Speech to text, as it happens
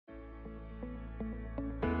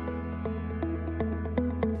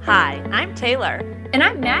Hi, I'm Taylor. And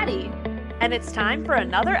I'm Maddie. And it's time for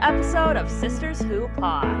another episode of Sisters Who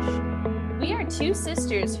Posh. We are two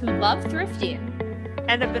sisters who love thrifting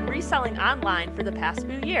and have been reselling online for the past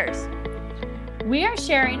few years. We are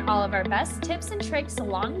sharing all of our best tips and tricks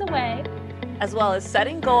along the way, as well as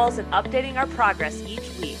setting goals and updating our progress each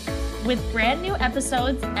week, with brand new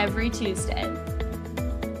episodes every Tuesday.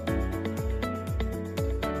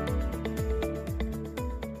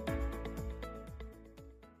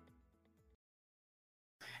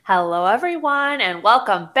 Hello, everyone, and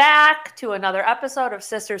welcome back to another episode of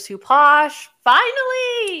Sisters Who Posh.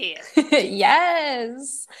 Finally!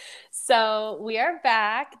 Yes! So we are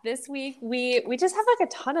back this week. We just have like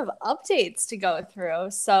a ton of updates to go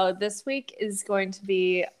through. So this week is going to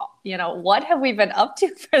be, what have we been up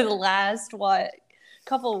to for the last,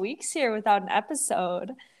 couple of weeks here without an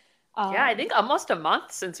episode? Yeah, I think almost a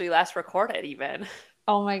month since we last recorded even.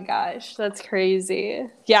 Oh my gosh, that's crazy.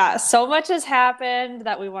 Yeah, so much has happened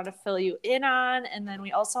that we want to fill you in on. And then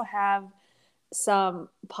we also have some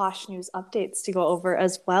Posh News updates to go over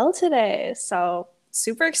as well today. So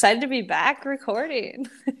super excited to be back recording.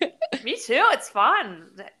 Me too. It's fun.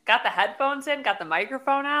 Got the headphones in, got the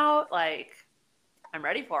microphone out. I'm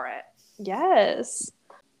ready for it. Yes.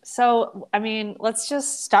 So, let's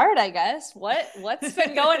just start, I guess. What's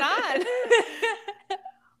been going on?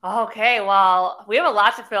 Okay, well, we have a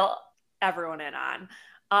lot to fill everyone in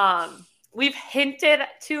on. We've hinted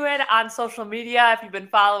to it on social media if you've been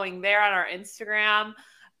following there on our Instagram.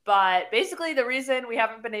 But basically, the reason we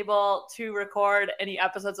haven't been able to record any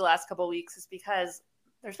episodes the last couple of weeks is because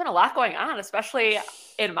there's been a lot going on, especially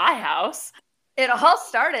in my house. It all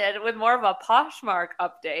started with more of a Poshmark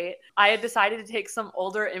update. I had decided to take some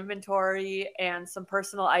older inventory and some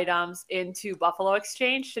personal items into Buffalo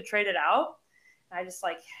Exchange to trade it out. I just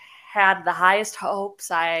had the highest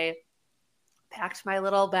hopes. I packed my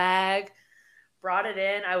little bag, brought it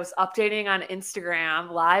in. I was updating on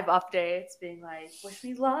Instagram, live updates, being like, wish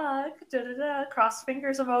me luck, cross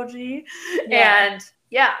fingers emoji. Yeah. And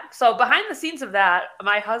yeah, so behind the scenes of that,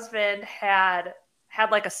 my husband had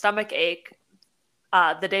a stomach ache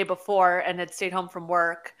the day before and had stayed home from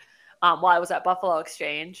work while I was at Buffalo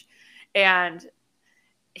Exchange. And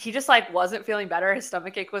he just wasn't feeling better. His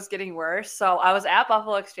stomach ache was getting worse. So I was at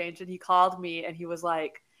Buffalo Exchange and he called me and he was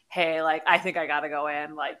like, hey, I think I got to go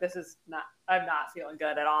in. I'm not feeling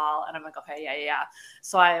good at all. And I'm like, okay, yeah.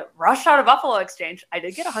 So I rushed out of Buffalo Exchange. I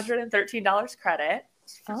did get $113 credit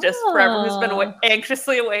just for everyone who's been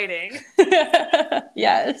anxiously waiting.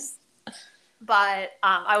 Yes. But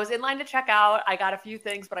I was in line to check out. I got a few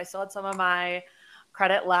things, but I still had some of my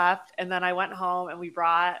credit left. And then I went home and we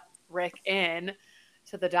brought Rick in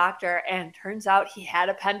to the doctor, and turns out he had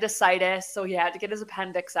appendicitis, so he had to get his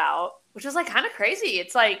appendix out, which is kind of crazy.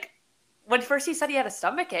 It's when first he said he had a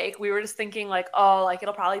stomach ache, we were just thinking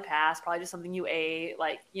it'll probably pass, probably just something you ate,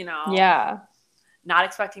 Yeah, not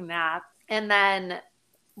expecting that. And then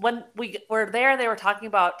when we were there, they were talking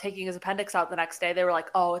about taking his appendix out the next day. They were like,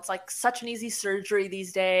 oh, it's such an easy surgery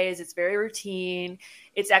these days. It's very routine.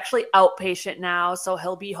 It's actually outpatient now, so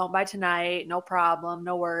he'll be home by tonight. No problem.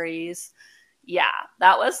 No worries. Yeah,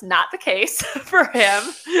 that was not the case for him.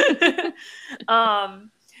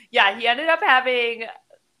 Yeah, he ended up having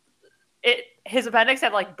it. His appendix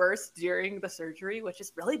had burst during the surgery, which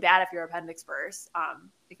is really bad if your appendix bursts.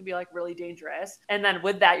 It can be really dangerous. And then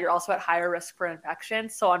with that, you're also at higher risk for infection.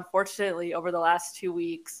 So unfortunately, over the last 2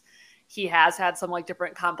 weeks, he has had some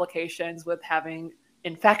different complications with having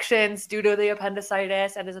infections due to the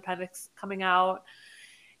appendicitis and his appendix coming out.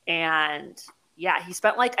 And yeah, he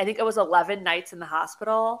spent I think it was 11 nights in the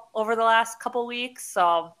hospital over the last couple weeks.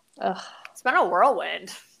 So It's been a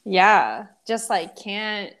whirlwind. Yeah, just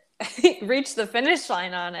can't reach the finish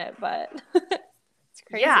line on it, but it's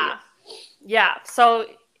crazy. Yeah. So,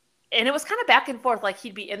 and it was kind of back and forth.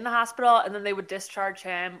 He'd be in the hospital and then they would discharge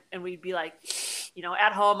him and we'd be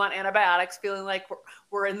at home on antibiotics, feeling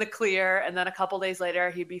we're in the clear. And then a couple days later,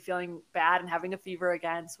 he'd be feeling bad and having a fever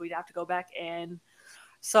again. So we'd have to go back in.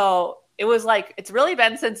 So it was it's really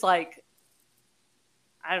been since I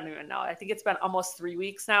don't even know. I think it's been almost 3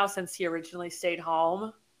 weeks now since he originally stayed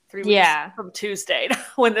home. 3 weeks from Tuesday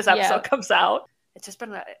when this episode comes out. It's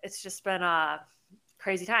just been a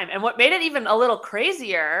crazy time. And what made it even a little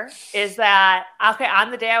crazier is that,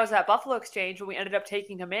 on the day I was at Buffalo Exchange when we ended up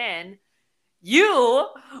taking him in, you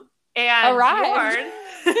and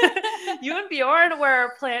Bjorn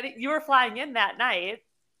were planning, you were flying in that night.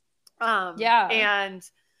 And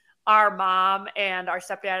our mom and our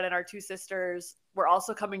stepdad and our two sisters were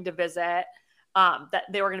also coming to visit. That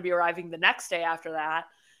they were going to be arriving the next day after that.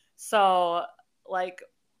 So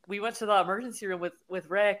we went to the emergency room with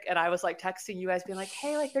Rick, and I was like texting you guys being like,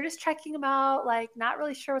 hey, like they're just checking him out, like not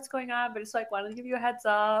really sure what's going on, but just like wanted to give you a heads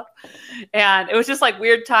up. And it was just like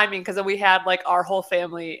weird timing because then we had like our whole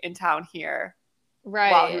family in town here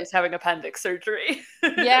while he was having appendix surgery.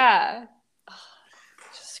 Yeah.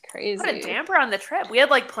 Just crazy. What a damper on the trip. We had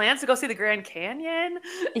like plans to go see the Grand Canyon.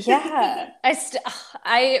 Yeah.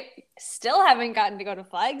 I still haven't gotten to go to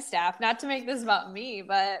Flagstaff. Not to make this about me,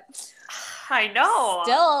 but I know.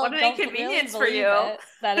 Still, what an inconvenience for you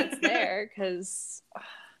that it's there, because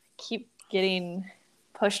keep getting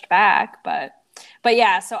pushed back. But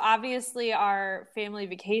yeah, so obviously our family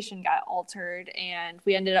vacation got altered, and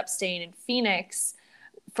we ended up staying in Phoenix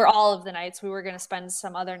for all of the nights. We were going to spend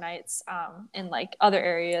some other nights in like other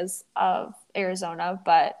areas of Arizona,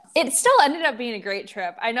 but it still ended up being a great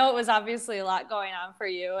trip. I know it was obviously a lot going on for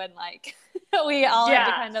you, and like we all had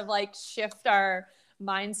to kind of like shift our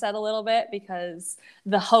mindset a little bit because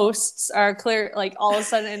the hosts are clear, like all of a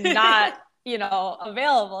sudden not,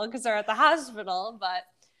 available because they're at the hospital, but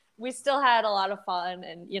we still had a lot of fun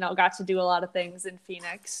and, got to do a lot of things in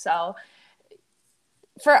Phoenix. So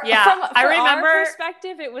from our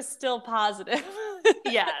perspective, it was still positive.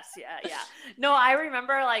 Yes. Yeah. No, I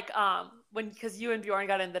remember like, because you and Bjorn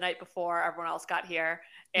got in the night before everyone else got here.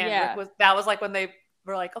 And that was like when they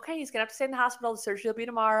were like, okay, he's gonna have to stay in the hospital. The surgery will be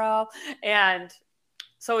tomorrow. And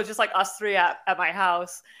so it was just like us three at my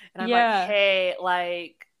house. And I'm like, hey,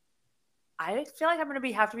 like, I feel like I'm going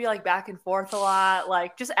to have to be like back and forth a lot.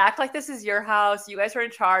 Like, just act like this is your house. You guys are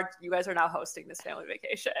in charge. You guys are now hosting this family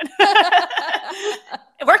vacation.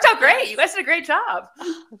 It worked out great. You guys did a great job.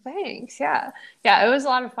 Thanks. Yeah. Yeah. It was a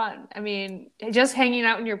lot of fun. I mean, just hanging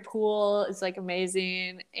out in your pool is like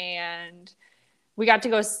amazing. And we got to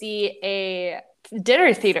go see a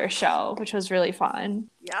dinner theater show, which was really fun.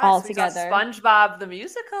 Yeah, all together. SpongeBob the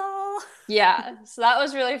musical. Yeah, so that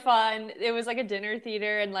was really fun. It was like a dinner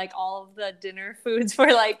theater, and like all of the dinner foods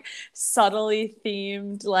were like subtly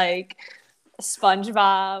themed, like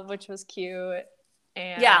SpongeBob, which was cute.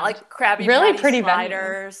 And yeah, like Krabby really Patty pretty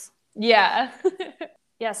sliders. Yeah.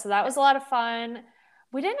 Yeah, so that was a lot of fun.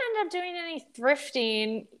 We didn't end up doing any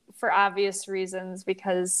thrifting for obvious reasons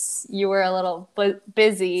because you were a little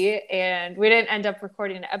busy, and we didn't end up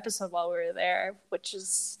recording an episode while we were there, which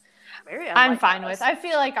is I'm fine with. I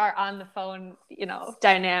feel like our on the phone,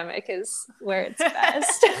 dynamic is where it's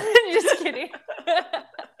best. Just kidding.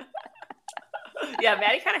 Yeah,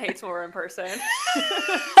 Maddie kind of hates when we're in person.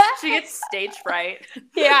 She gets stage fright.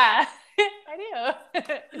 Yeah, I do.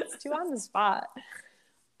 It's too on the spot.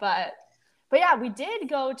 But yeah, we did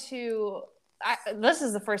go to, this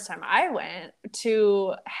is the first time I went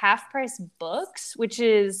to Half Price Books, which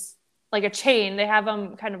is like a chain. They have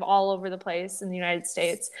them kind of all over the place in the United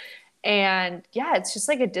States. And yeah, it's just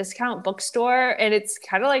like a discount bookstore. And it's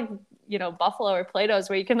kind of like, Buffalo or Plato's,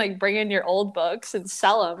 where you can like bring in your old books and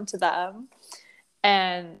sell them to them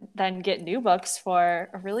and then get new books for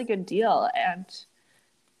a really good deal. And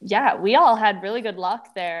yeah, we all had really good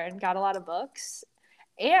luck there and got a lot of books.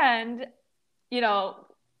 And we go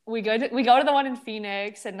to the one in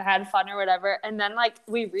Phoenix and had fun or whatever, and then like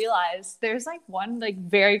we realized there's like one like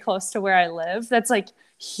very close to where I live that's like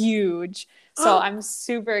huge. So I'm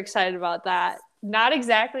super excited about that. Not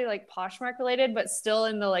exactly like Poshmark related, but still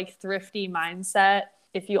in the like thrifty mindset.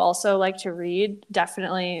 If you also like to read,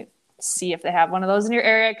 definitely see if they have one of those in your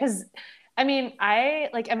area. Because I mean, I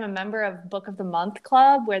like am a member of Book of the Month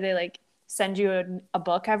Club, where they like send you a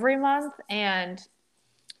book every month, and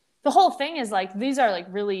the whole thing is like these are like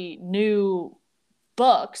really new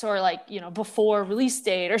books, or like before release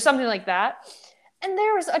date or something like that. And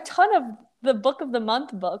there was a ton of the Book of the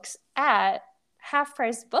Month books at Half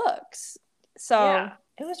Price Books, so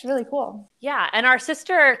it was really cool. Yeah, and our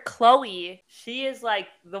sister Chloe, she is like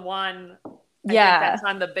the one. I think that's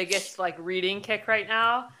on the biggest like reading kick right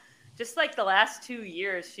now. Just like the last 2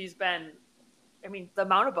 years, she's been. I mean, the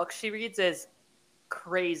amount of books she reads is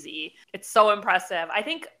crazy. It's so impressive. I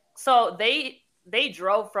think. So they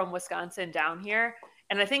drove from Wisconsin down here,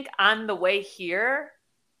 and I think on the way here,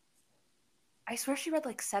 I swear she read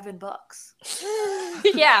like 7 books.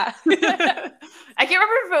 Yeah. I can't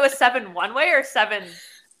remember if it was 7 one way or 7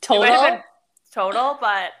 total,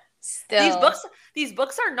 but still. These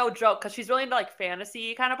books are no joke, because she's really into like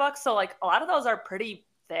fantasy kind of books. So like a lot of those are pretty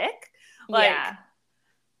thick, like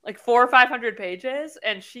 400 or 500 pages,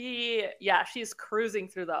 and she's cruising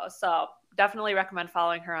through those. So definitely recommend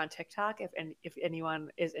following her on TikTok if anyone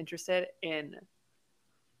is interested in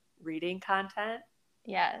reading content.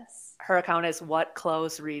 Yes. Her account is What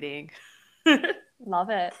Clothes Reading. Love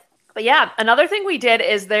it. But yeah, another thing we did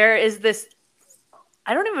is there is this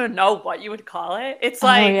I don't even know what you would call it. It's Oh,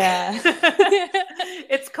 like, yeah.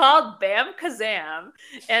 it's called Bam Kazam.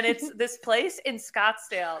 And it's this place in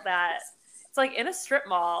Scottsdale that it's like in a strip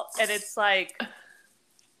mall. And it's like,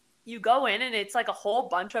 you go in and it's like a whole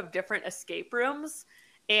bunch of different escape rooms.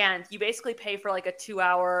 And you basically pay for like a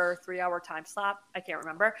 2-hour, 3-hour time slot. I can't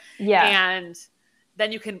remember. Yeah. And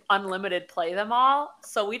then you can unlimited play them all.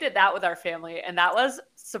 So we did that with our family. And that was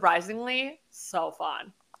surprisingly so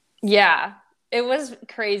fun. Yeah. It was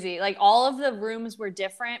crazy. Like all of the rooms were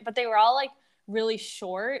different, but they were all like really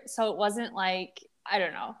short. So it wasn't like, I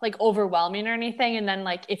don't know, like overwhelming or anything. And then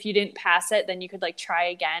like if you didn't pass it, then you could like try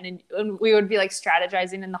again. And we would be like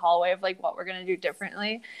strategizing in the hallway of like what we're going to do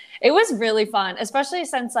differently. It was really fun, especially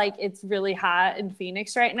since like it's really hot in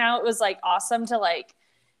Phoenix right now. It was like awesome to like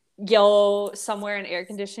go somewhere in air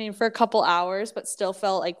conditioning for a couple hours, but still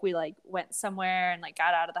felt like we like went somewhere and like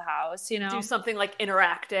got out of the house, you know? Do something like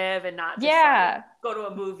interactive and not just like go to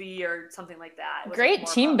a movie or something like that. Great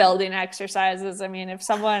like team building exercises. I mean, if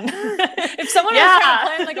someone if someone Yeah. was kind of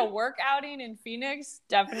playing like a work outing in Phoenix,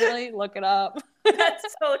 definitely look it up.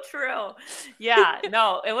 That's so true. Yeah,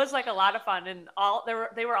 no, it was like a lot of fun, and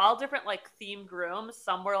they were all different like themed rooms.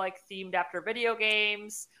 Some were like themed after video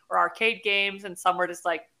games or arcade games, and some were just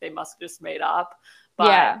like they must have just made up. But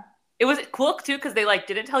Yeah. it was cool too because they like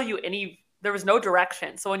didn't tell you any. There was no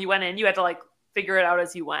direction, so when you went in, you had to like figure it out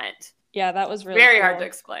as you went. Yeah, that was really Very cool. hard to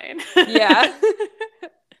explain. Yeah.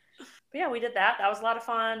 But yeah, we did that. That was a lot of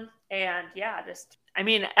fun. And yeah, just, I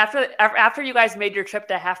mean, after you guys made your trip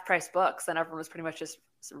to Half Price Books, then everyone was pretty much just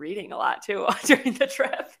reading a lot too during the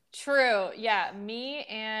trip. True. Yeah. Me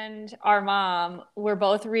and our mom were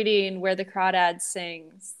both reading Where the Crawdads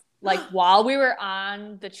Sings, like while we were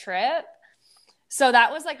on the trip. So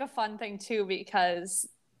that was like a fun thing too, because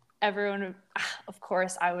everyone, of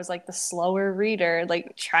course, I was like the slower reader,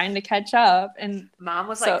 like trying to catch up. And Mom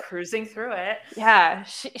was like cruising through it. Yeah.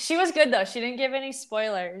 She was good though. She didn't give any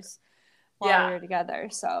spoilers while we were together.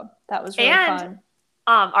 So that was really fun.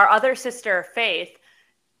 Our other sister, Faith,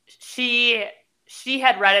 she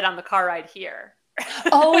had read it on the car ride here.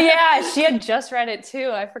 Oh yeah, she had just read it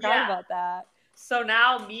too. I forgot about that. So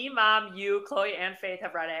now me, Mom, you, Chloe, and Faith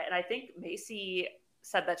have read it, and I think Macy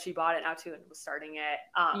said that she bought it now too and was starting it.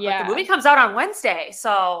 But the movie comes out on Wednesday,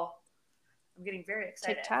 so I'm getting very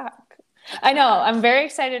excited. TikTok. I know. I'm very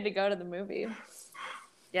excited to go to the movie.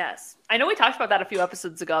 Yes, I know we talked about that a few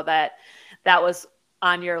episodes ago. That was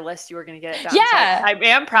on your list. You were going to get it done. Yeah. So I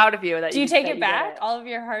am proud of you. That do you take it back? All of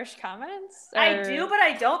your harsh comments? Or... I do, but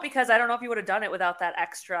I don't, because I don't know if you would have done it without that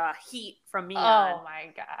extra heat from me. Oh my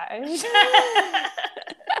gosh.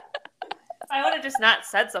 I would have just not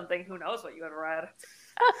said something. Who knows what you would have read?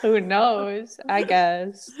 Who knows? I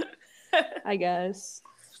guess.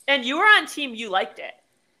 And you were on team. You liked it.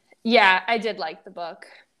 Yeah, I did like the book.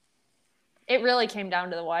 It really came down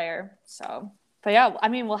to the wire. So, but yeah, I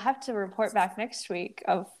mean, we'll have to report back next week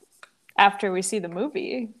after we see the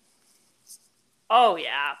movie. Oh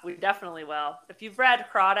yeah, we definitely will. If you've read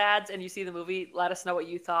Crawdads and you see the movie, let us know what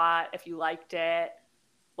you thought. If you liked it,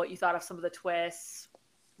 what you thought of some of the twists.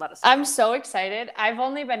 Let us know. I'm so excited. I've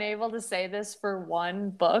only been able to say this for one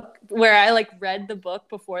book where I like read the book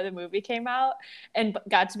before the movie came out and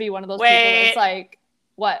got to be one of those people that's like,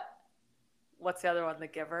 what? What's the other one? The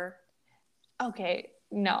Giver? Okay,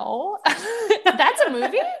 no. That's a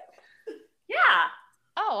movie? Yeah.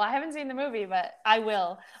 Oh, I haven't seen the movie, but I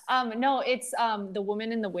will. No, it's The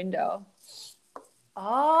Woman in the Window.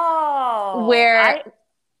 Oh.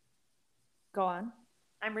 Go on.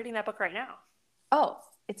 I'm reading that book right now. Oh,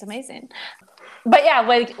 it's amazing. But yeah,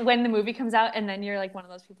 like when the movie comes out and then you're like one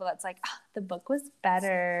of those people that's like, the book was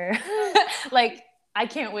better. Like, I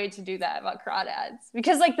can't wait to do that about Crawdads,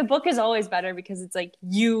 because like the book is always better because it's like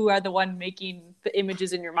you are the one making the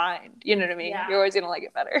images in your mind. You know what I mean? Yeah. You're always going to like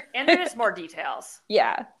it better. And there's more details.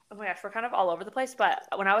 Yeah. Oh my gosh, we're kind of all over the place. But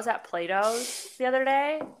when I was at Plato's the other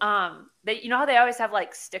day, you know how they always have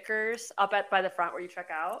like stickers up by the front where you check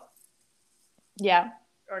out? Yeah.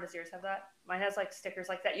 Or does yours have that? Mine has like stickers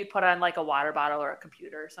like that you'd put on like a water bottle or a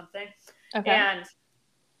computer or something. Okay. And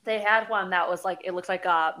they had one that was like, it looked like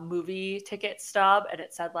a movie ticket stub, and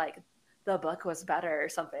it said like the book was better or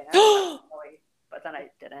something. But then I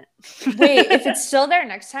didn't. Wait, if it's still there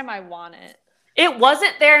next time, I want it. It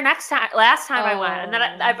wasn't there last time I went, and then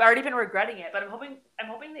I've already been regretting it. But I'm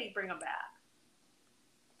hoping they bring them back.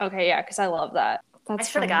 Okay, yeah, because I love that. I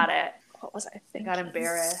should have got it. What was I thinking? I got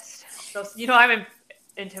embarrassed. So I'm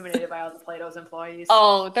intimidated by all the Plato's employees.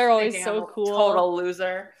 Oh, they're always so cool. Total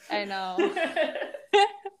loser. I know.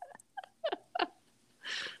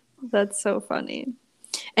 That's so funny.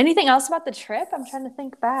 Anything else about the trip? I'm trying to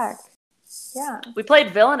think back. Yeah. We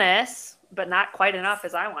played Villainous, but not quite enough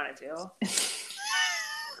as I wanted to.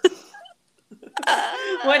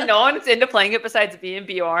 When no one's into playing it besides me and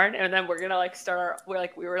Bjorn, and then we're gonna like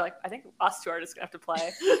we were like, I think us two are just gonna have to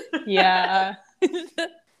play. Yeah.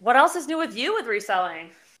 What else is new with you with reselling?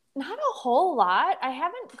 Not a whole lot. I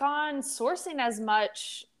haven't gone sourcing as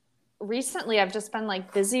much recently. I've just been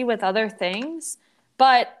like busy with other things.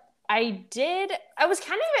 But I was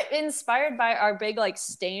kind of inspired by our big like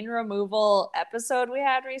stain removal episode we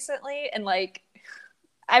had recently. And like,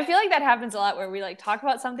 I feel like that happens a lot where we like talk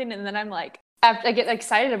about something and then I'm like, I get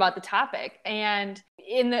excited about the topic. And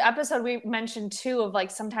in the episode, we mentioned too of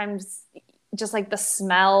like sometimes just like the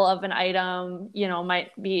smell of an item, you know,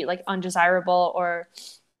 might be like undesirable, or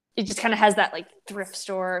it just kind of has that like thrift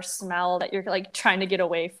store smell that you're like trying to get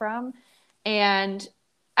away from. And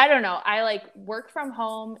I don't know, I like work from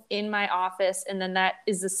home in my office, and then that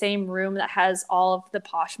is the same room that has all of the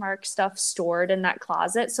Poshmark stuff stored in that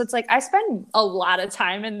closet. So it's like I spend a lot of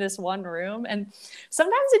time in this one room, and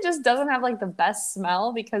sometimes it just doesn't have like the best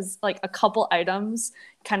smell because like a couple items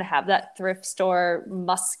kind of have that thrift store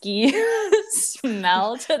musky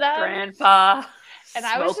smell to them. Grandpa. And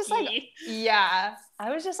I was just like, yeah,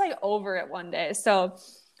 I was just like over it one day. So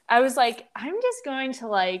I was like, I'm just going to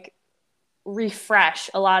like refresh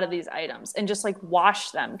a lot of these items and just like wash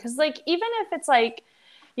them. Cause like, even if it's like,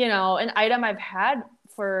 you know, an item I've had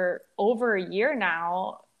for over a year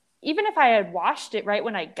now, even if I had washed it right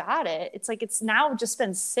when I got it, it's like, it's now just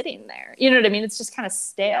been sitting there. You know what I mean? It's just kind of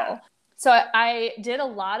stale. Yeah. So I did a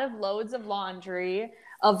lot of loads of laundry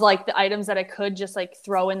of like the items that I could just like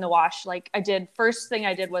throw in the wash. Like first thing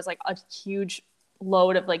I did was like a huge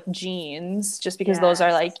load of like jeans, just because those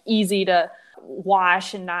are like easy to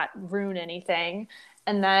wash and not ruin anything.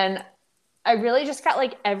 And then I really just got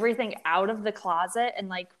like everything out of the closet, and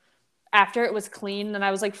like after it was clean, then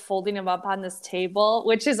I was like folding them up on this table,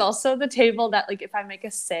 which is also the table that like if I make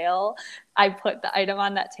a sale, I put the item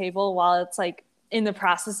on that table while it's like in the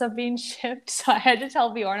process of being shipped. So I had to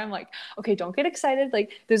tell Bjorn, I'm like, okay, don't get excited.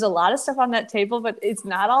 Like there's a lot of stuff on that table, but it's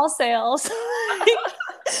not all sales.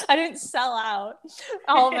 I didn't sell out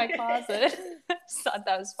all of my closet. Just thought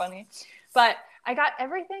that was funny. But I got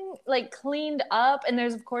everything like cleaned up, and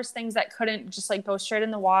there's of course things that couldn't just like go straight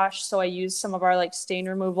in the wash. So I used some of our like stain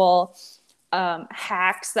removal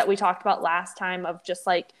hacks that we talked about last time of just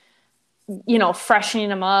like, you know, freshening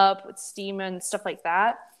them up with steam and stuff like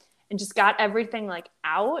that, and just got everything like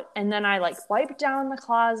out. And then I like wiped down the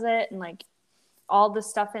closet and like all the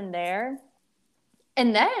stuff in there.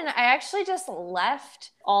 And then I actually just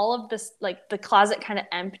left all of this, like the closet kind of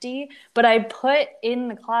empty, but I put in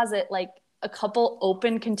the closet like a couple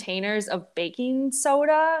open containers of baking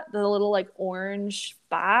soda, the little like orange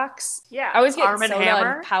box. Yeah. I always get Arm & soda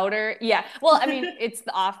Hammer? and powder. Yeah. Well, I mean, it's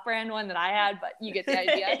the off-brand one that I had, but you get the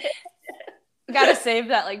idea. Gotta save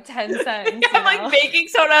that like 10 cents. Yeah, like baking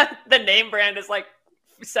soda, the name brand is like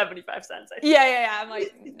 75 cents. I think. Yeah. I'm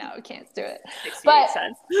like, no, we can't do it. 68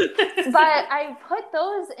 cents. But I put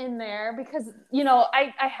those in there because, you know,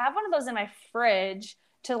 I have one of those in my fridge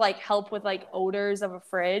to like help with like odors of a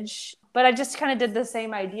fridge. But I just kind of did the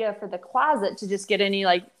same idea for the closet to just get any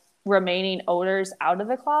like remaining odors out of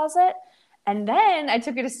the closet. And then I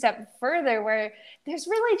took it a step further where there's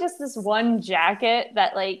really just this one jacket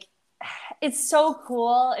that like, it's so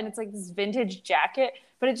cool. And it's like this vintage jacket,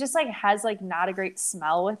 but it just like has like not a great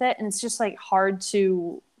smell with it. And it's just like hard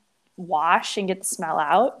to wash and get the smell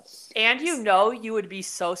out. And you know, you would be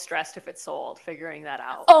so stressed if it sold figuring that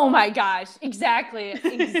out. Oh my gosh. Exactly.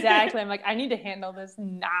 I'm like, I need to handle this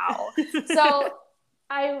now. So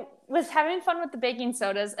I was having fun with the baking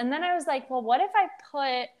sodas. And then I was like, well, what if I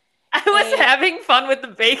was having fun with the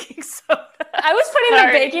baking soda. I was putting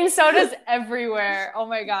the baking sodas everywhere. Oh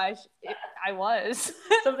my gosh. I was.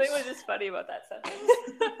 Something was just funny about that sentence.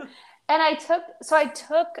 And I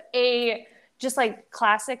took a just like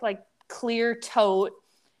classic, like clear tote,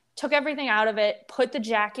 took everything out of it, put the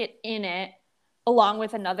jacket in it, along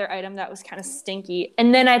with another item that was kind of stinky.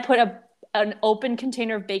 And then I put an open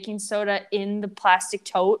container of baking soda in the plastic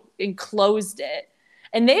tote and closed it.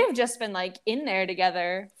 And they have just been like in there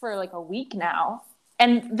together for like a week now.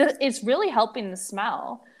 And it's really helping the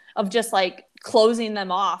smell of just like closing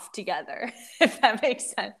them off together, if that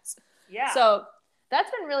makes sense. Yeah. So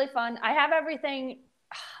that's been really fun. I have everything.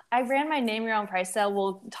 I ran my Name Your Own Price sale.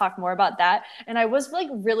 We'll talk more about that. And I was like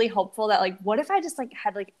really hopeful that like, what if I just like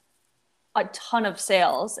had like a ton of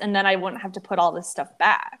sales and then I wouldn't have to put all this stuff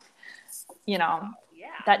back, you know? Yeah.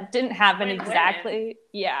 That didn't happen exactly.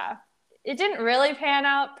 Yeah. It didn't really pan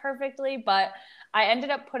out perfectly, but I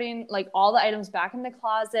ended up putting like all the items back in the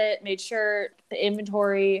closet, made sure the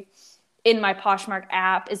inventory in my Poshmark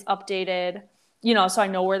app is updated, you know, so I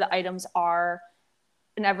know where the items are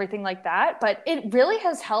and everything like that. But it really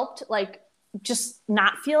has helped like just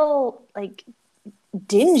not feel like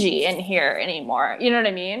dingy in here anymore. You know what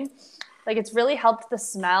I mean? Like it's really helped the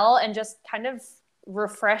smell and just kind of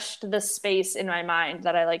refreshed the space in my mind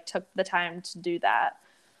that I like took the time to do that.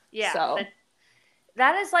 Yeah. So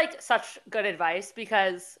That is like such good advice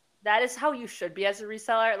because that is how you should be as a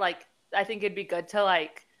reseller. Like I think it'd be good to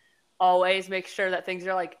like always make sure that things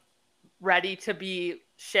are like ready to be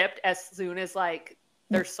shipped as soon as like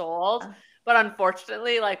they're sold. But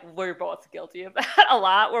unfortunately, like we're both guilty of that a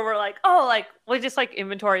lot where we're like, oh, like we just like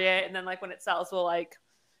inventory it and then like when it sells we'll like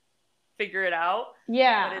figure it out.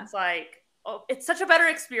 yeah. But it's like, oh, it's such a better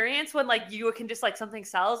experience when like you can just like something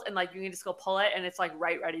sells and like you can just go pull it and it's like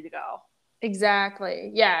ready to go. Exactly.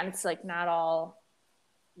 Yeah, and it's like not all.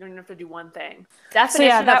 You don't even have to do one thing.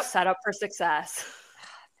 Definition of set up for success.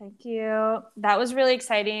 Thank you. That was really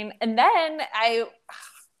exciting. And then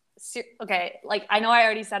like I know I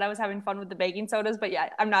already said I was having fun with the baking sodas, but yeah,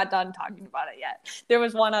 I'm not done talking about it yet. There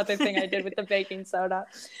was one other thing I did with the baking soda.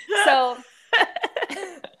 So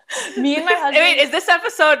me and my husband. Wait, is this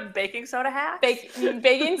episode baking soda hacks?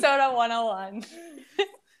 Baking soda 101.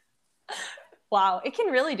 Wow, it can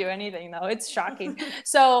really do anything though. It's shocking.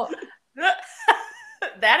 So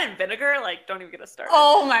that and vinegar, like don't even get us started.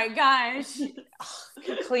 Oh my gosh.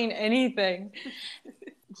 Could clean anything.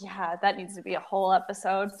 Yeah, that needs to be a whole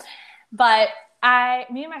episode. But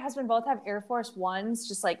me and my husband both have Air Force Ones,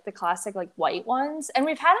 just like the classic like white ones. And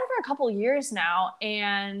we've had them for a couple years now.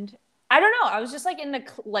 And I don't know, I was just like in the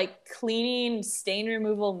like cleaning stain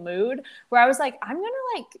removal mood where I was like, I'm going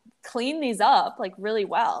to like clean these up like really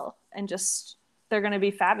well and just they're going to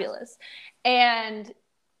be fabulous. And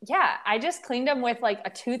yeah, I just cleaned them with like a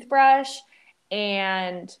toothbrush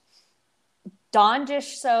and Dawn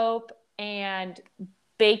dish soap and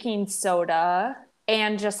baking soda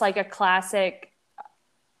and just like a classic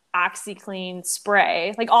OxiClean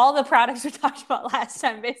spray. Like all the products we talked about last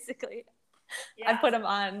time, basically. Yeah. I put them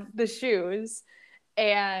on the shoes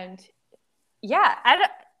and yeah,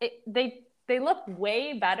 they look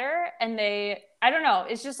way better and I don't know,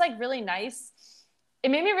 it's just like really nice. It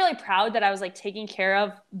made me really proud that I was like taking care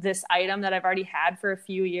of this item that I've already had for a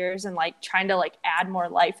few years and like trying to like add more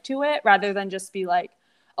life to it rather than just be like,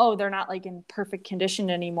 oh, they're not like in perfect condition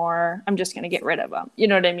anymore. I'm just going to get rid of them. You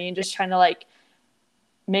know what I mean? Just trying to like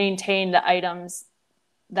maintain the items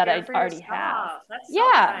that I already have. That's so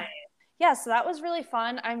nice. Yeah. So that was really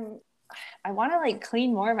fun. I want to like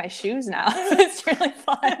clean more of my shoes now. It's really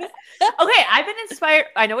fun. Okay. I've been inspired.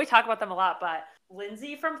 I know we talk about them a lot, but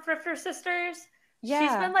Lindsay from Thrifter Sisters, yeah.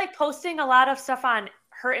 She's been like posting a lot of stuff on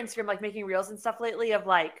her Instagram, like making reels and stuff lately of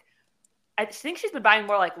like, I think she's been buying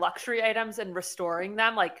more like luxury items and restoring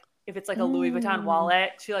them. Like if it's like a Louis Vuitton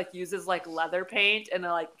wallet, she like uses like leather paint and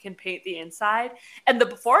like can paint the inside. And the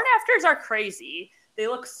before and afters are crazy. They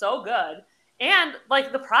look so good. And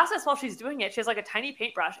like the process while she's doing it, she has like a tiny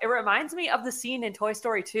paintbrush. It reminds me of the scene in Toy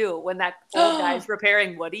Story 2 when that old guy's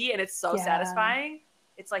repairing Woody and it's so satisfying.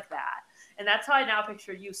 It's like that. And that's how I now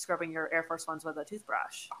picture you scrubbing your Air Force Ones with a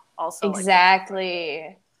toothbrush. Also,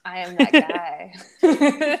 exactly. Like I am that guy.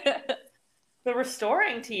 The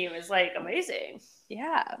restoring team is like amazing.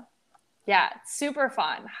 Yeah. Yeah. Super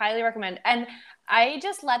fun. Highly recommend. And I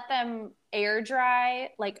just let them air dry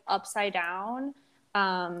like upside down.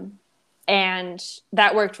 And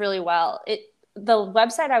that worked really well. The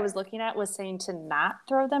website I was looking at was saying to not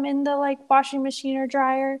throw them in the like washing machine or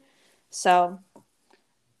dryer. So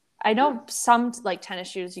I know some like tennis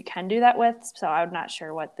shoes you can do that with, so I'm not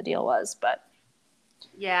sure what the deal was, but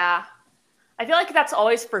yeah. I feel like that's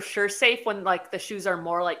always for sure safe when like the shoes are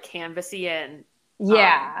more like canvasy and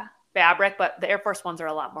fabric, but the Air Force Ones are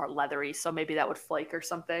a lot more leathery, so maybe that would flake or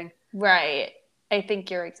something. Right. I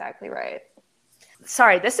think you're exactly right.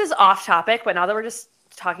 Sorry, this is off topic, but now that we're just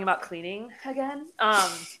talking about cleaning again,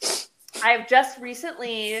 I've just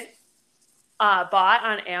recently bought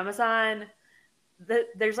on Amazon.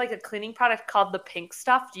 There's like a cleaning product called the Pink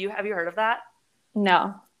Stuff. Have you heard of that?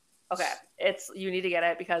 No. Okay. You need to get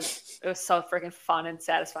it because it was so freaking fun and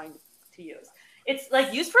satisfying to use. It's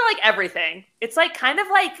like used for like everything. It's like kind of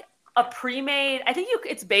like a pre-made, I think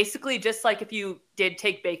it's basically just like if you did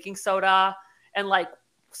take baking soda and like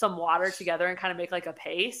some water together and kind of make like a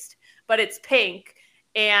paste, but it's pink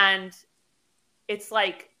and it's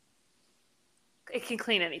like, it can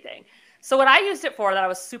clean anything. So what I used it for that I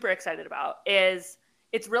was super excited about is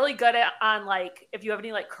it's really good on like if you have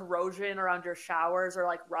any like corrosion around your showers or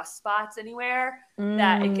like rust spots anywhere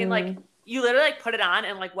that it can like you literally like put it on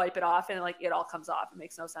and like wipe it off and like it all comes off. It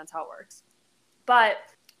makes no sense how it works. But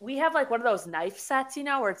we have like one of those knife sets, you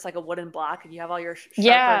know, where it's like a wooden block and you have all your sharper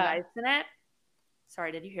Yeah. knives in it.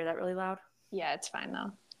 Sorry, did you hear that really loud? Yeah, it's fine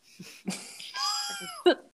though.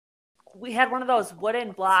 We had one of those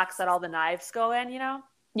wooden blocks that all the knives go in, you know?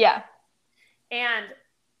 Yeah. And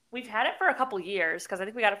we've had it for a couple years because I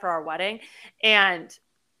think we got it for our wedding. And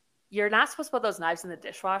you're not supposed to put those knives in the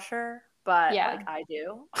dishwasher, but like I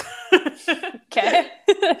do. Okay.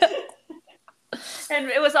 And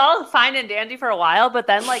it was all fine and dandy for a while, but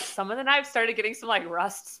then like some of the knives started getting some like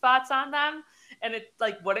rust spots on them, and it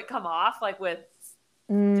like wouldn't come off like with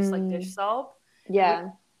just like dish soap. Yeah.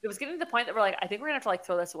 It was getting to the point that we're like, I think we're gonna have to like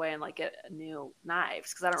throw this away and like get new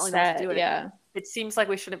knives because I don't really know what to do with it. It seems like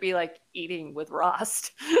we shouldn't be like eating with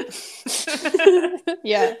rust.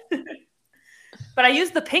 Yeah. But I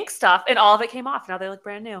used the pink stuff and all of it came off. Now they look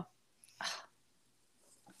brand new.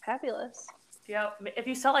 Fabulous. Yeah. If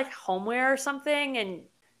you sell like homeware or something and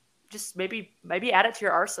just maybe add it to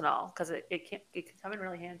your arsenal because it can come in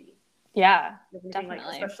really handy. Yeah, definitely.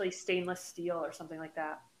 Like, especially stainless steel or something like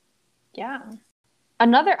that. Yeah.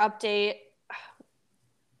 Another update.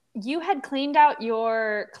 You had cleaned out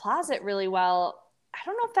your closet really well. I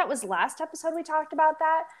don't know if that was last episode we talked about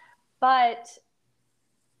that, but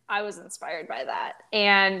I was inspired by that.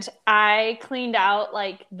 And I cleaned out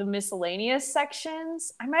like the miscellaneous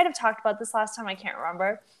sections. I might have talked about this last time. I can't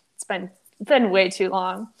remember. It's been way too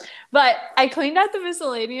long. But I cleaned out the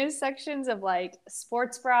miscellaneous sections of like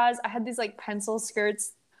sports bras. I had these like pencil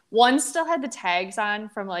skirts. One still had the tags on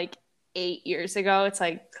from like 8 years ago. It's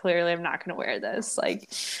like, clearly I'm not going to wear this. Like,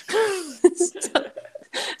 this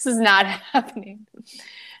is not happening.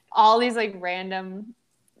 All these like random,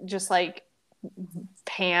 just like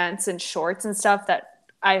pants and shorts and stuff that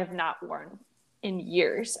I have not worn in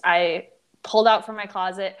years. I pulled out from my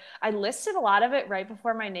closet. I listed a lot of it right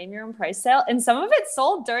before my Name Your Own Price sale, and some of it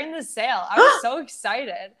sold during the sale. I was so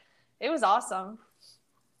excited. It was awesome.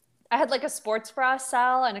 I had like a sports bra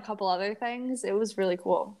sale and a couple other things. It was really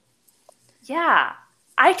cool. Yeah,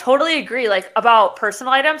 I totally agree. Like about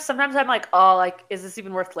personal items, sometimes I'm like, oh, like, is this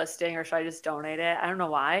even worth listing or should I just donate it? I don't know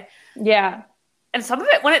why. Yeah. And some of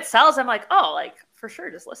it, when it sells, I'm like, oh, like, for sure,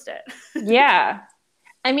 just list it. Yeah.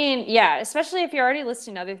 I mean, yeah, especially if you're already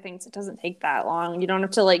listing other things, it doesn't take that long. You don't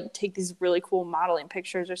have to like take these really cool modeling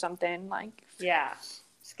pictures or something. Like, yeah,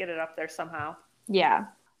 just get it up there somehow. Yeah.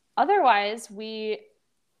 Otherwise, we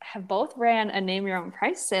have both ran a Name Your Own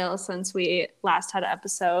Price sale since we last had an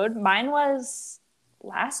episode. Mine was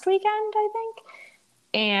last weekend, I think.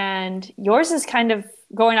 And yours is kind of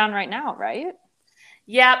going on right now, right?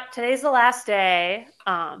 Yep. Today's the last day.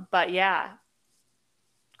 But yeah,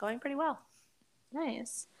 going pretty well.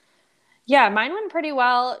 Nice. Yeah, mine went pretty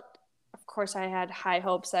well. Of course, I had high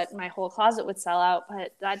hopes that my whole closet would sell out,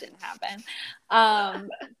 but that didn't happen.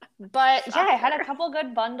 But yeah, I had a couple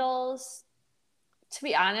good bundles. To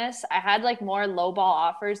be honest, I had like more lowball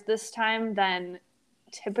offers this time than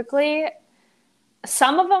typically.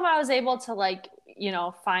 Some of them I was able to like,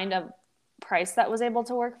 find a price that was able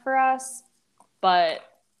to work for us, but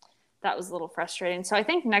that was a little frustrating. So I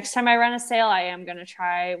think next time I run a sale, I am going to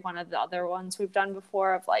try one of the other ones we've done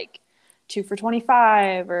before of like 2 for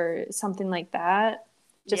 $25 or something like that,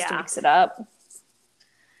 just to mix it up.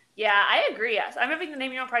 Yeah, I agree. Yes, I'm having the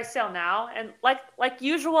Name Your Own Price sale now, and like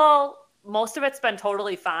usual, most of it's been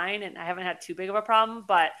totally fine, and I haven't had too big of a problem.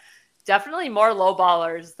 But definitely more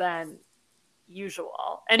lowballers than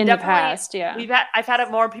usual, and in the past, yeah, I've had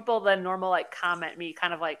more people than normal like comment me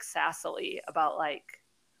kind of like sassily about like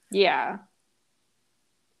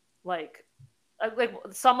like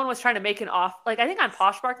someone was trying to make an offer. Like I think on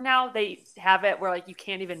Poshmark now they have it where like you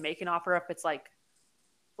can't even make an offer if it's like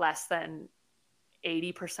less than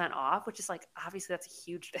 80% off, which is like obviously that's a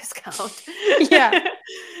huge discount. Yeah.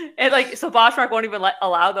 And like so Poshmark won't even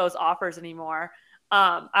allow those offers anymore.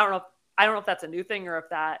 I don't know if that's a new thing or if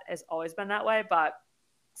that has always been that way, but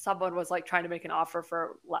someone was like trying to make an offer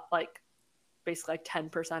for like basically like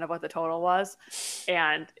 10% of what the total was,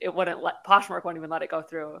 and it wouldn't Poshmark won't even let it go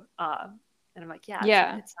through. And I'm like,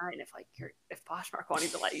 yeah, it's fine if Poshmark won't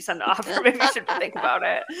even let you send an offer, maybe you should think about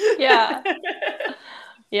it. Yeah.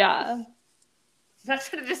 Yeah. I'm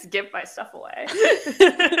not going to just give my stuff away.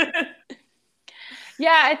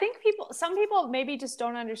 Yeah, I think some people maybe just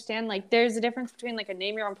don't understand, like, there's a difference between, like, a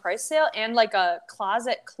Name Your Own Price sale and, like, a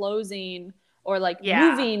closet closing or, like,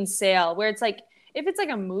 moving sale, where it's, like, if it's, like,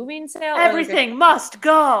 a moving sale. Everything must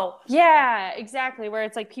go. Yeah, exactly, where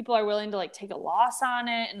it's, like, people are willing to, like, take a loss on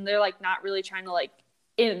it, and they're, like, not really trying to, like,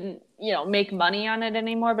 make money on it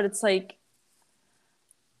anymore, but it's, like,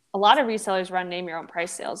 a lot of resellers run Name Your Own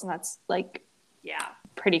Price sales, and that's, like,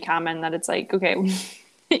 pretty common that it's, like, okay,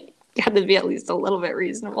 got to be at least a little bit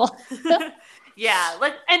reasonable. Yeah,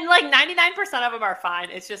 like 99% of them are fine.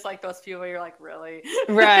 It's just like those few where you're like, really?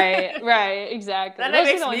 Right, exactly. Then it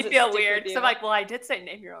makes me feel weird. So I'm like, well, I did say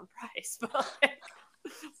name your own price, but like,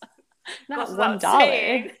 not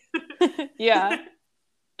 $1. Yeah.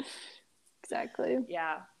 Exactly.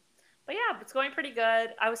 Yeah. But yeah, it's going pretty good.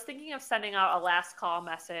 I was thinking of sending out a last call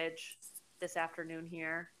message this afternoon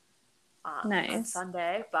here on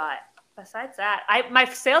Sunday, but besides that, my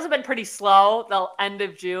sales have been pretty slow the end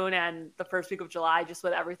of June and the first week of July, just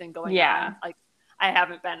with everything going on. Like, I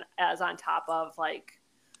haven't been as on top of like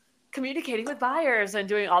communicating with buyers and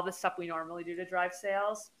doing all the stuff we normally do to drive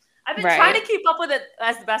sales. I've been trying to keep up with it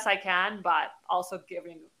as the best I can, but also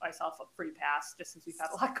giving myself a free pass just since we've had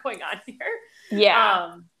a lot going on here.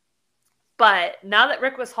 Yeah. But now that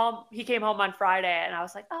Rick was home, he came home on Friday, and I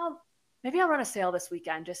was like, oh, maybe I'll run a sale this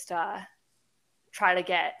weekend just to try to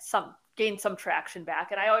gain some traction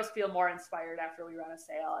back. And I always feel more inspired after we run a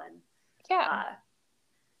sale and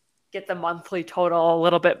get the monthly total a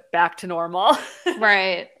little bit back to normal.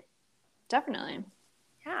 Right. Definitely.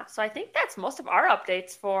 Yeah. So I think that's most of our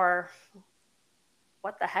updates for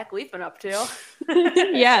what the heck we've been up to.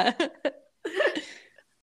 Yeah.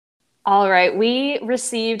 All right. We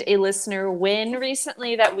received a listener win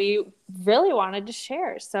recently that we really wanted to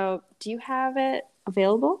share. So do you have it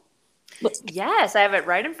available? Yes, I have it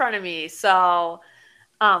right in front of me. So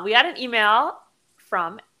we got an email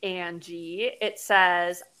from Angie. It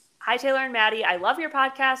says, hi, Taylor and Maddie. I love your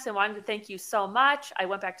podcast and wanted to thank you so much. I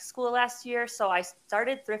went back to school last year, so I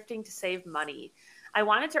started thrifting to save money. I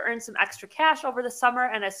wanted to earn some extra cash over the summer,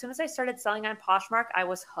 and as soon as I started selling on Poshmark, I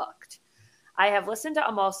was hooked. I have listened to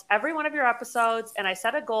almost every one of your episodes, and I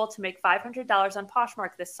set a goal to make $500 on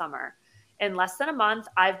Poshmark this summer. In less than a month,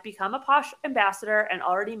 I've become a Posh ambassador and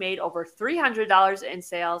already made over $300 in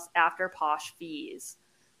sales after Posh fees.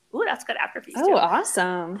 Ooh, that's good after fees, too. Oh,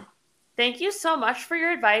 awesome. Thank you so much for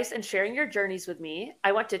your advice and sharing your journeys with me.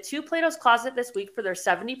 I went to 2 Plato's Closet this week for their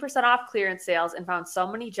 70% off clearance sales and found so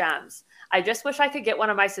many gems. I just wish I could get one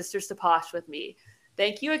of my sisters to Posh with me.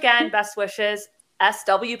 Thank you again. Best wishes.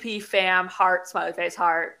 SWP fam, heart, smiley face,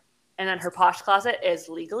 heart. And then her Posh Closet is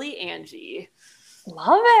Legally Angie.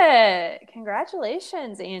 Love it.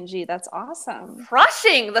 Congratulations, Angie. That's awesome.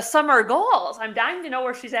 Crushing the summer goals. I'm dying to know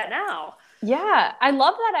where she's at now. Yeah. I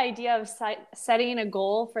love that idea of setting a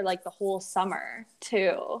goal for like the whole summer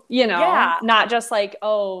too. You know, not just like,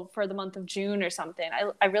 oh, for the month of June or something.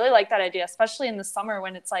 I really like that idea, especially in the summer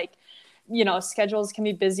when it's like, you know, schedules can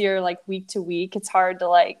be busier like week to week. It's hard to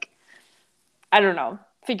like, I don't know,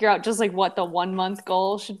 figure out just like what the 1 month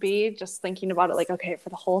goal should be. Just thinking about it like, okay, for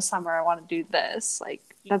the whole summer, I want to do this. Like,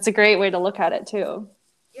 that's a great way to look at it too.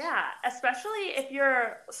 Yeah. Especially if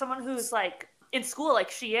you're someone who's like in school, like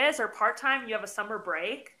she is, or part-time, you have a summer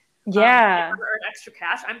break. Yeah. Earn extra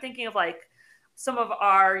cash. I'm thinking of like some of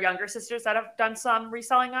our younger sisters that have done some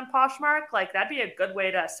reselling on Poshmark. Like that'd be a good way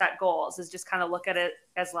to set goals, is just kind of look at it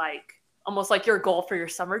as like, almost like your goal for your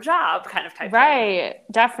summer job kind of type thing.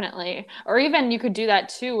 Definitely. Or even you could do that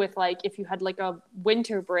too with like if you had like a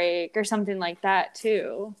winter break or something like that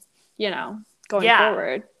too, you know, going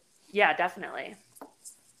forward. Yeah, definitely.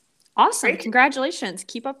 Awesome. Great. Congratulations.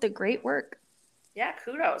 Keep up the great work. Yeah,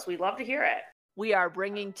 kudos. We love to hear it. We are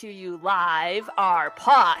bringing to you live our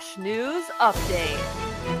Posh News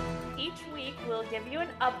Update. Each week, we'll give you an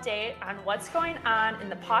update on what's going on in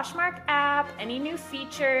the Poshmark app, any new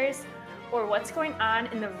features, or what's going on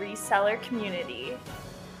in the reseller community.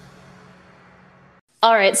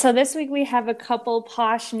 All right, so this week we have a couple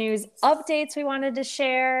Posh News updates we wanted to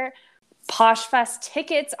share. Posh Fest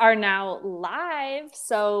tickets are now live.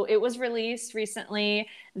 So it was released recently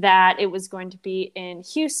that it was going to be in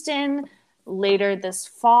Houston later this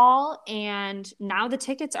fall, and now the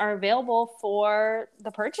tickets are available for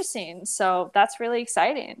the purchasing. So that's really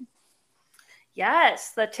exciting.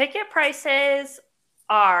 Yes, the ticket prices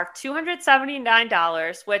are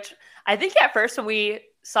 $279, which I think at first when we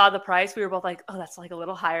saw the price, we were both like, oh, that's like a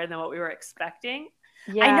little higher than what we were expecting.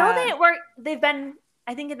 Yeah. I know they've been,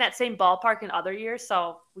 I think, in that same ballpark in other years,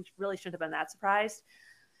 so we really shouldn't have been that surprised.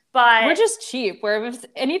 But we're just cheap. Where if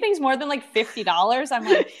anything's more than like $50, I'm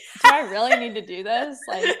like, do I really need to do this?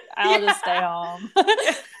 Like, I'll just stay home.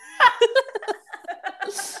 That's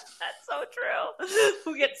so true.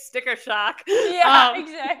 We get sticker shock. Yeah,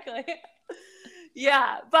 exactly.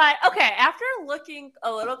 Yeah, but okay, after looking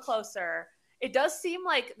a little closer, it does seem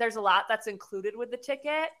like there's a lot that's included with the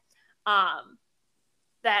ticket.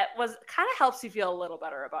 That was kind of helps you feel a little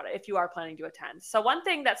better about it if you are planning to attend. So one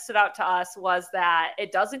thing that stood out to us was that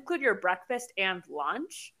it does include your breakfast and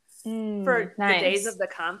lunch for the days of the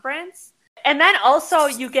conference. And then also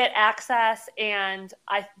you get access, and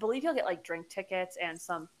I believe you'll get like drink tickets and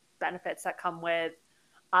some benefits that come with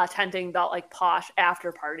attending the like posh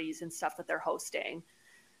after parties and stuff that they're hosting,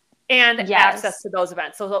 and access to those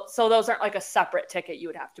events. So those aren't like a separate ticket you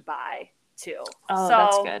would have to buy too. Oh,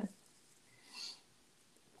 so that's good.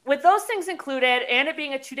 With those things included, and it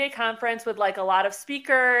being a 2-day conference with like a lot of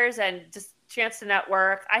speakers and just chance to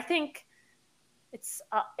network, I think it's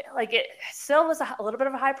like it still was a little bit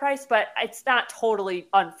of a high price, but it's not totally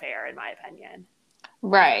unfair in my opinion.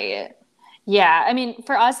 Right. Yeah. I mean,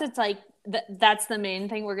 for us, it's like that's the main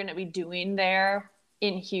thing we're going to be doing there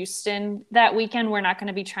in Houston that weekend. We're not going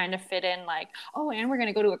to be trying to fit in like, oh, and we're going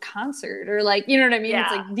to go to a concert or like, you know what I mean?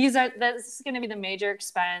 Yeah. It's like this is going to be the major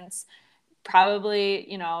expense.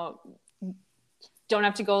 Probably, you know, don't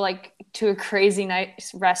have to go like to a crazy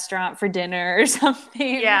nice restaurant for dinner or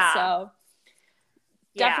something. Yeah. So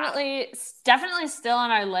definitely still on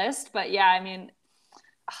our list, but yeah, I mean,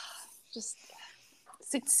 just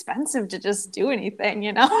it's expensive to just do anything,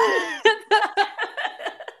 you know?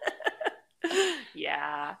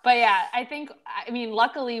 Yeah. But yeah, I mean,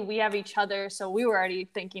 luckily we have each other. So we were already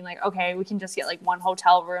thinking like, okay, we can just get like one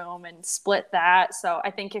hotel room and split that. So I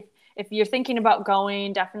think if you're thinking about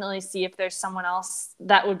going, definitely see if there's someone else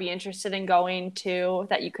that would be interested in going too,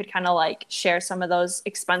 that you could kind of like share some of those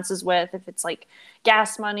expenses with, if it's like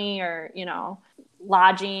gas money or, you know,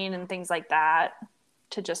 lodging and things like that,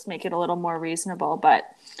 to just make it a little more reasonable. But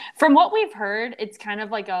from what we've heard, it's kind of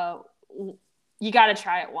like you got to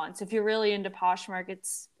try it once. If you're really into Poshmark,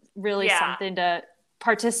 it's really something to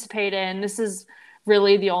participate in. This is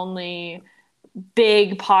really the only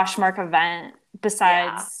big Poshmark event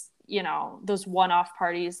besides, you know, those one-off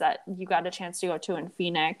parties that you got a chance to go to in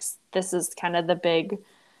Phoenix. This is kind of the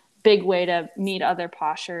big way to meet other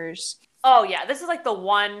Poshers. Oh yeah, this is like the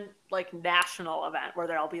one like national event where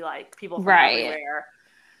there'll be like people from everywhere.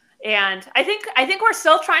 And I think we're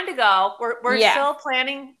still trying to go. We're still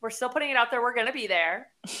planning. We're still putting it out there. We're going to be there.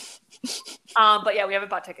 But yeah, we haven't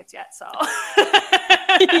bought tickets yet. So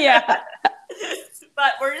yeah,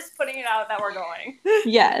 but we're just putting it out that we're going.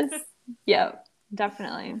 Yes. Yep.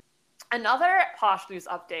 Definitely. Another Posh News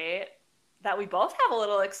update that we both have a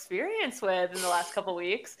little experience with in the last couple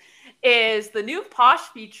weeks is the new Posh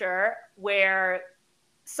feature where,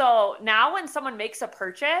 so now when someone makes a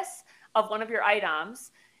purchase of one of your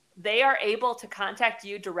items, they are able to contact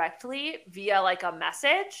you directly via like a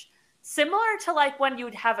message, similar to like when you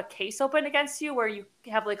would have a case open against you where you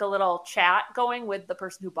have like a little chat going with the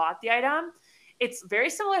person who bought the item. It's very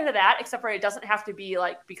similar to that, except for it doesn't have to be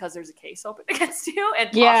like because there's a case open against you, and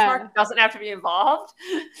Poshmark doesn't have to be involved.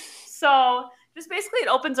 So just basically it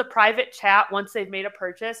opens a private chat once they've made a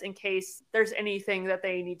purchase in case there's anything that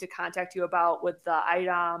they need to contact you about with the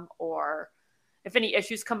item, or if any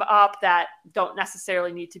issues come up that don't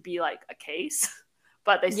necessarily need to be like a case,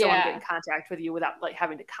 but they still want to get in contact with you without like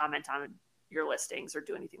having to comment on your listings or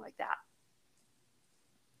do anything like that.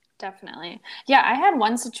 Definitely. Yeah, I had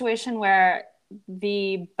one situation where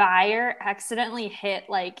the buyer accidentally hit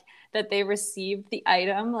like that they received the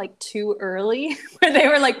item like too early, where they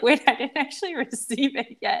were like, wait, I didn't actually receive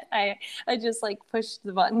it yet. I just like pushed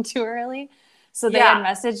the button too early. So they had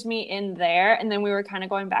messaged me in there, and then we were kind of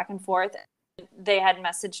going back and forth. They had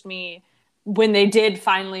messaged me when they did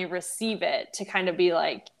finally receive it to kind of be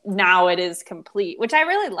like, now it is complete, which I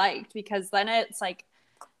really liked, because then it's like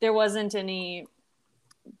there wasn't any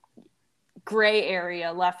gray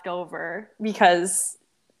area left over because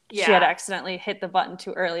she had accidentally hit the button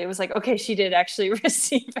too early. It was like, okay, she did actually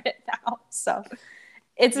receive it now. So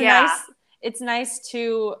it's nice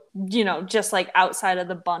to, you know, just like outside of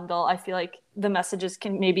the bundle, I feel like the messages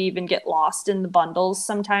can maybe even get lost in the bundles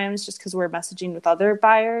sometimes, just because we're messaging with other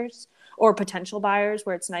buyers or potential buyers,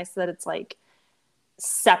 where it's nice that it's like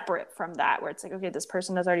separate from that, where it's like, okay, this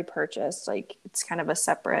person has already purchased, like it's kind of a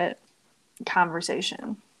separate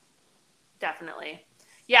conversation. Definitely.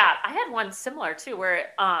 Yeah, I had one similar too, where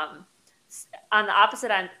on the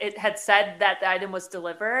opposite end, it had said that the item was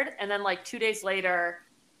delivered, and then like 2 days later,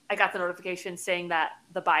 I got the notification saying that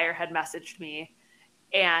the buyer had messaged me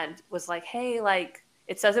and was like, hey, like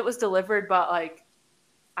it says it was delivered, but like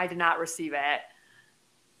I did not receive it.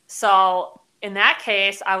 So in that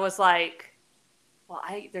case, I was like, well,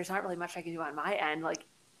 there's not really much I can do on my end. Like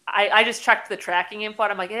I just checked the tracking info,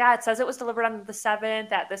 and I'm like, yeah, it says it was delivered on the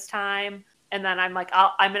 7th at this time. And then I'm like,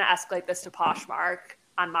 I'm going to escalate this to Poshmark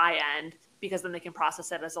on my end, because then they can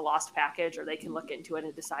process it as a lost package, or they can look into it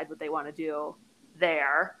and decide what they want to do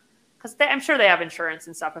there. Because I'm sure they have insurance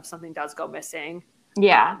and stuff if something does go missing.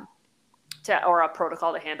 Yeah. Or a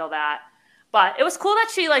protocol to handle that. But it was cool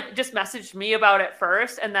that she like just messaged me about it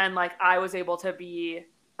first, and then like I was able to be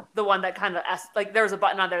the one that kind of like there was a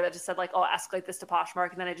button on there that just said like, oh, escalate this to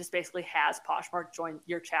Poshmark, and then it just basically has Poshmark join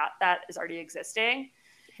your chat that is already existing.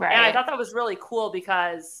 Right. And I thought that was really cool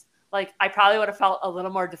because like I probably would have felt a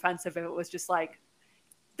little more defensive if it was just like,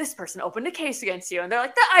 this person opened a case against you, and they're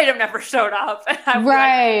like, the item never showed up, and I'm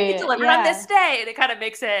like, it delivered on this day, and it kind of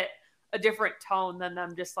makes it a different tone than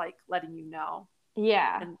them just like letting you know.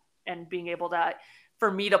 Yeah. And being able to,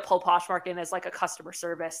 for me to pull Poshmark in as like a customer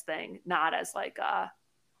service thing, not as like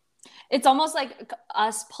it's almost like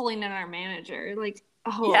us pulling in our manager. Like,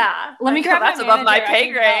 oh yeah, let me grab that's above my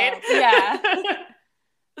pay grade. Yeah.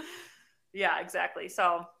 Yeah, exactly.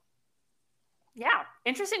 So yeah,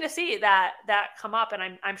 interesting to see that come up,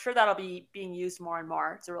 and I'm sure that'll be being used more and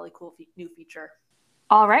more. It's a really cool new feature.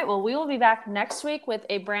 All right. Well, we will be back next week with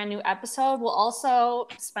a brand new episode. We'll also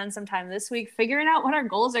spend some time this week figuring out what our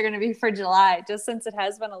goals are going to be for July, just since it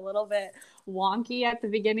has been a little bit wonky at the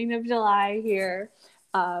beginning of July here.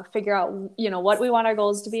 Figure out, what we want our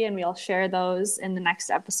goals to be, and we'll share those in the next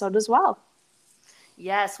episode as well.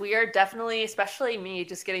 Yes, we are definitely, especially me,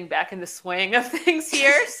 just getting back in the swing of things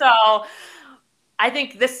here. So I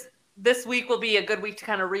think this week will be a good week to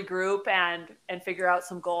kind of regroup and figure out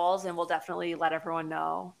some goals, and we'll definitely let everyone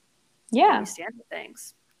know where we stand with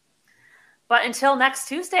things. But until next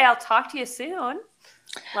Tuesday, I'll talk to you soon.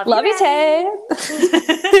 Love you, Tay.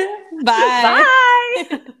 Bye. Bye.